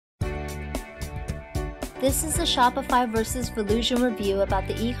This is a Shopify versus Volusion review about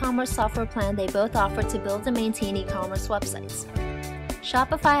the e-commerce software plan they both offer to build and maintain e-commerce websites.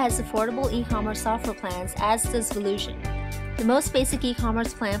 Shopify has affordable e-commerce software plans, as does Volusion. The most basic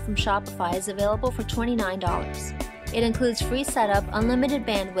e-commerce plan from Shopify is available for $29. It includes free setup, unlimited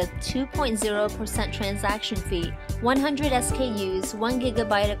bandwidth, 2.0% transaction fee, 100 SKUs, 1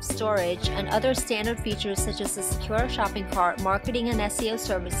 GB of storage, and other standard features such as a secure shopping cart, marketing and SEO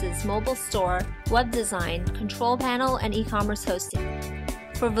services, mobile store, web design, control panel, and e-commerce hosting.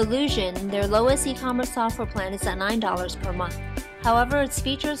 For Volusion, their lowest e-commerce software plan is at $9 per month. However, its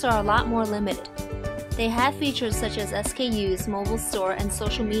features are a lot more limited. They have features such as SKUs, mobile store, and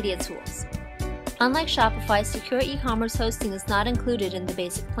social media tools. Unlike Shopify, secure e-commerce hosting is not included in the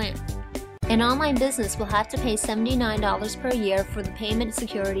basic plan. An online business will have to pay $79 per year for the payment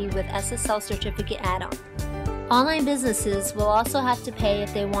security with SSL certificate add-on. Online businesses will also have to pay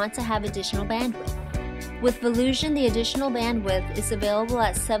if they want to have additional bandwidth. With Volusion, the additional bandwidth is available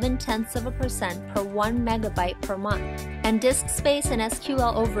at 0.7% per 1 MB per month, and disk space and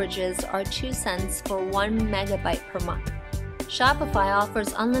SQL overages are 2 cents for 1 MB per month. Shopify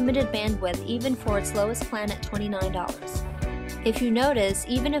offers unlimited bandwidth even for its lowest plan at $29. If you notice,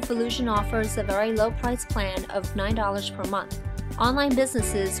 even if Volusion offers a very low price plan of $9 per month, online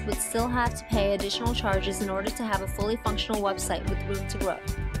businesses would still have to pay additional charges in order to have a fully functional website with room to grow.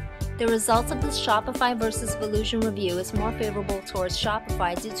 The results of this Shopify versus Volusion review is more favorable towards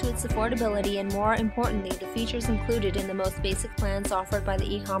Shopify due to its affordability and, more importantly, the features included in the most basic plans offered by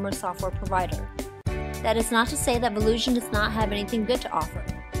the e-commerce software provider. That is not to say that Volusion does not have anything good to offer.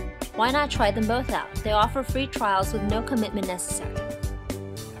 Why not try them both out? They offer free trials with no commitment necessary.